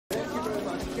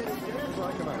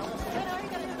on, come on.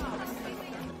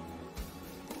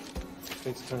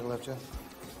 Need to turn left, Jeff?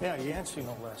 Yeah, Yancey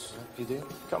no less. You did?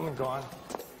 Come and gone.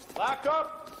 Lock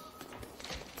up!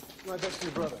 Right next to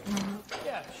your brother.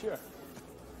 Yeah, sure.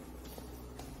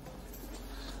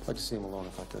 I'd like to see him alone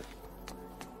if I could.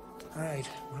 All right,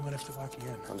 we might have to lock you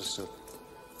in. Understood.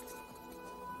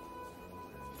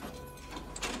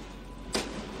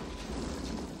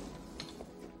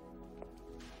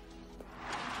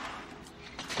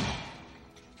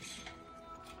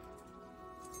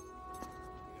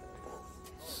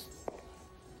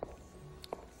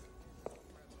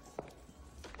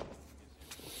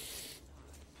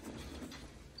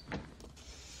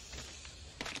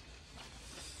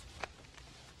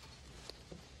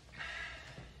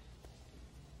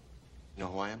 You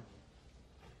know who I am?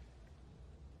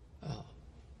 Oh.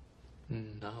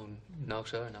 No,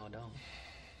 sir, no, I don't.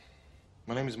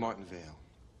 My name is Martin Vale.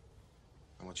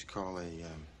 I'm what you call a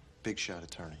big shot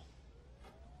attorney.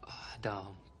 I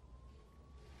don't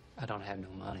have no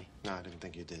money. No, I didn't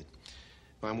think you did.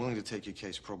 But I'm willing to take your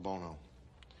case pro bono,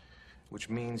 which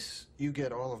means you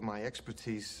get all of my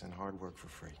expertise and hard work for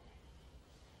free.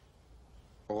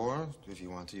 Or, if you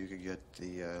want to, you could get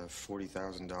the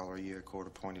 $40,000 a year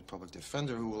court-appointed public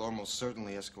defender who will almost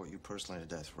certainly escort you personally to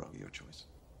death row. Your choice.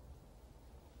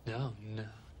 No,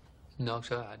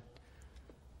 sir.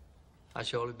 I'd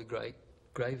surely be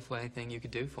grateful for anything you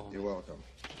could do for me. You're welcome.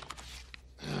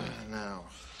 Now,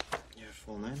 your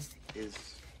full name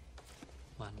is?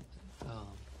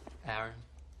 Aaron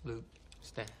Luke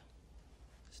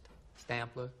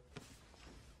Stampler.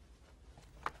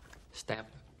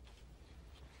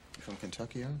 You from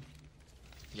Kentucky, Aaron?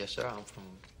 Yes, sir. I'm from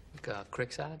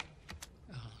Creekside.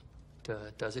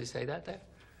 Does it say that there?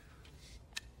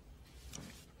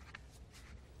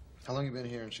 How long you been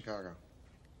here in Chicago?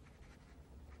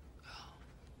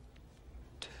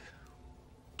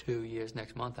 2 years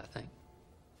next month, I think.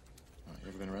 You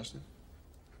ever been arrested?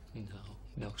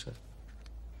 No, sir.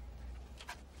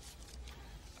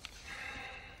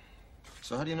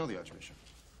 So how do you know the Archbishop?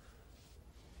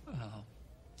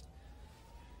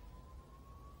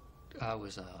 I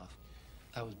was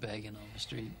begging on the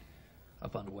street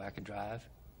up on the Wacker Drive.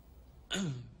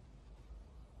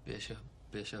 Bishop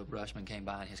Rushman came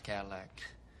by in his Cadillac.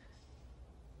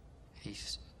 He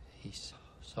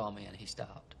saw me and he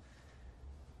stopped.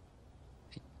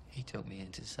 He took me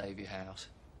into the Savior House.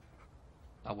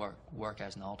 I work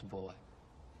as an altar boy.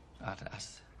 I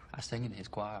sing in his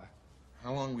choir.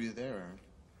 How long were you there, Aaron?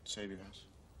 Savior House?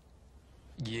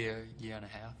 Year and a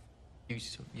half. You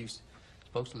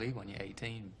supposed to leave when you're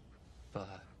 18,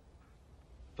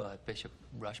 but Bishop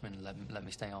Rushman let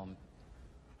me stay on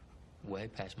way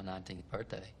past my 19th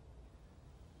birthday.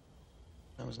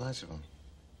 That was nice of him.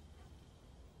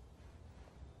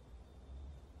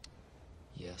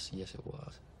 Yes, it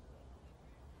was.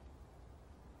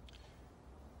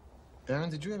 Aaron,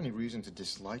 did you have any reason to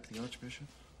dislike the Archbishop?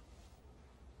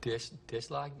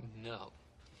 Dislike?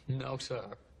 No, sir.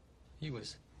 He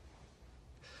was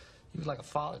like a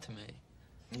father to me.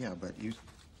 Yeah, but you...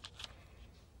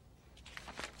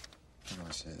 How do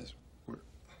I say this?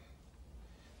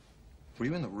 Were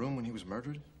you in the room when he was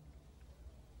murdered?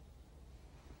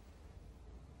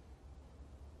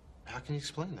 How can you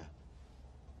explain that?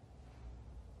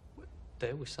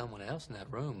 There was someone else in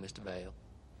that room, Mr. Vale.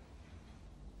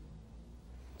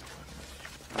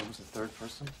 There was the third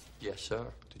person? Yes, sir.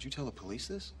 Did you tell the police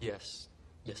this? Yes,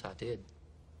 I did.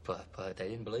 But they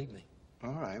didn't believe me.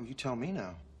 All right, well, you tell me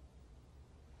now.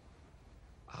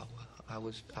 I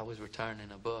was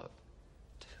returning a book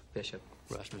to Bishop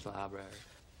Rushman's library.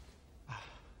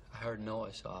 I heard a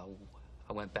noise, so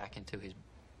I went back into his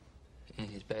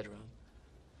bedroom.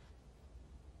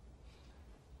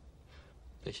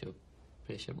 Bishop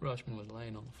Rushman was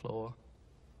laying on the floor.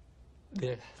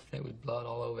 There was blood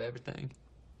all over everything.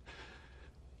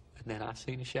 And then I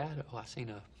seen a shadow. I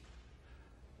seen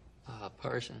a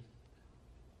person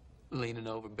leaning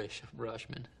over Bishop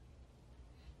Rushman.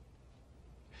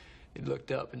 It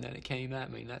looked up and then it came at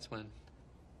me, and that's when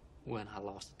I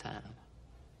lost the time.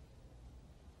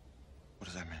 What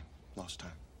does that mean? Lost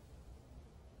time?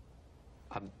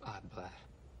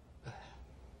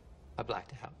 I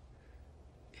blacked out.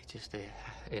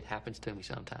 It happens to me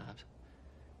sometimes.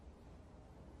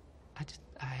 I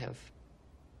have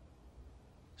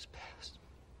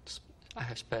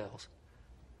spells.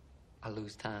 I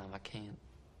lose time. I can't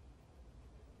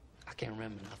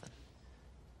remember nothing.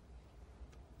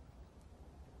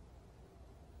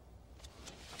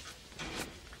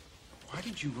 Why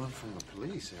did you run from the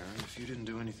police, Aaron, if you didn't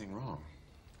do anything wrong?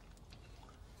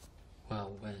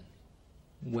 Well,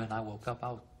 when I woke up,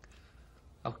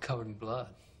 I was covered in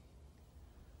blood.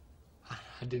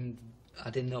 I didn't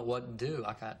know what to do.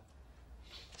 I got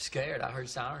scared. I heard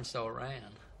sirens, so I ran.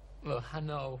 Look, I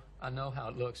know how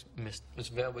it looks, Miss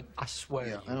Velvet. I swear.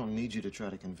 Yeah, I don't need you to try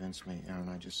to convince me, Aaron.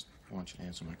 I just want you to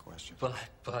answer my question. But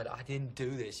I didn't do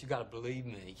this. You gotta believe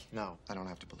me. No, I don't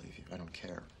have to believe you. I don't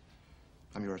care.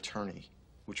 I'm your attorney,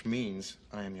 which means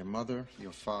I am your mother,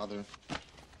 your father, your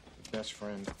best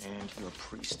friend, and your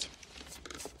priest.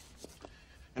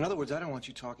 In other words, I don't want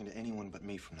you talking to anyone but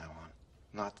me from now on.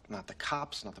 Not the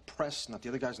cops, not the press, not the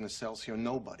other guys in the cells here,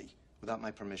 nobody, without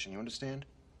my permission. You understand?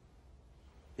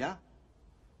 Yeah?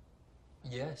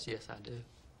 Yes, I do.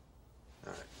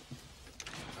 All right.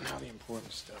 Now the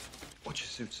important stuff. What's your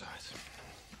suit size?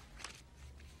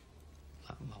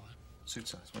 What? Suit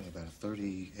size, what are you, about a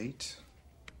 38?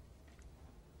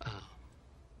 Oh.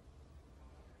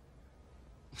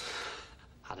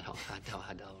 I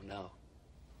don't know.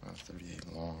 About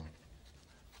 38 long.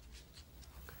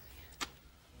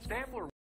 Stammer